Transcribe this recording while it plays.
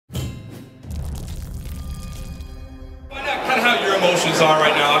emotions are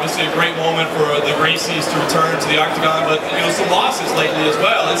right now? Obviously a great moment for the Gracies to return to the octagon, but some losses lately as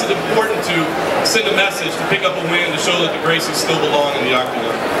well. Is it important to send a message, to pick up a win, to show that the Gracies still belong in the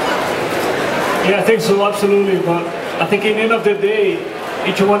octagon? Yeah, I think so, absolutely. But I think in the end of the day,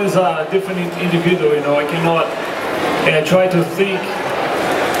 each one is a different individual. I cannot try to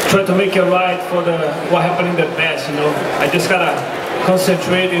make it right for what happened in the past. I just gotta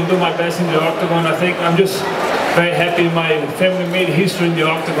concentrate and do my best in the octagon. I think I'm just very happy my family made history in the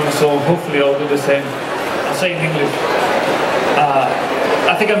octagon, so hopefully I'll do the same. I'll say in English.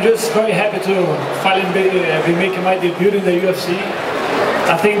 I think I'm just very happy to finally be making my debut in the UFC.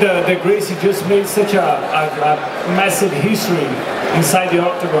 I think the Gracie just made such a massive history inside the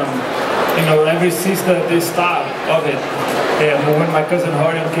octagon, ever since the start of it. When my cousin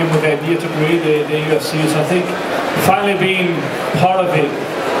Horian came with the idea to create the UFC, so I think finally being part of it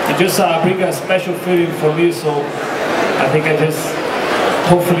just brings a special feeling for me. So I think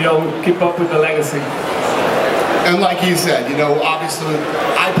hopefully I will keep up with the legacy. And like he said, obviously,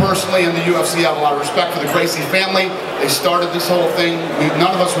 I personally in the UFC have a lot of respect for the Gracie family. They started this whole thing.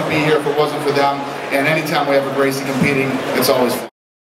 None of us would be here if it wasn't for them. And anytime we have a Gracie competing, it's always fun.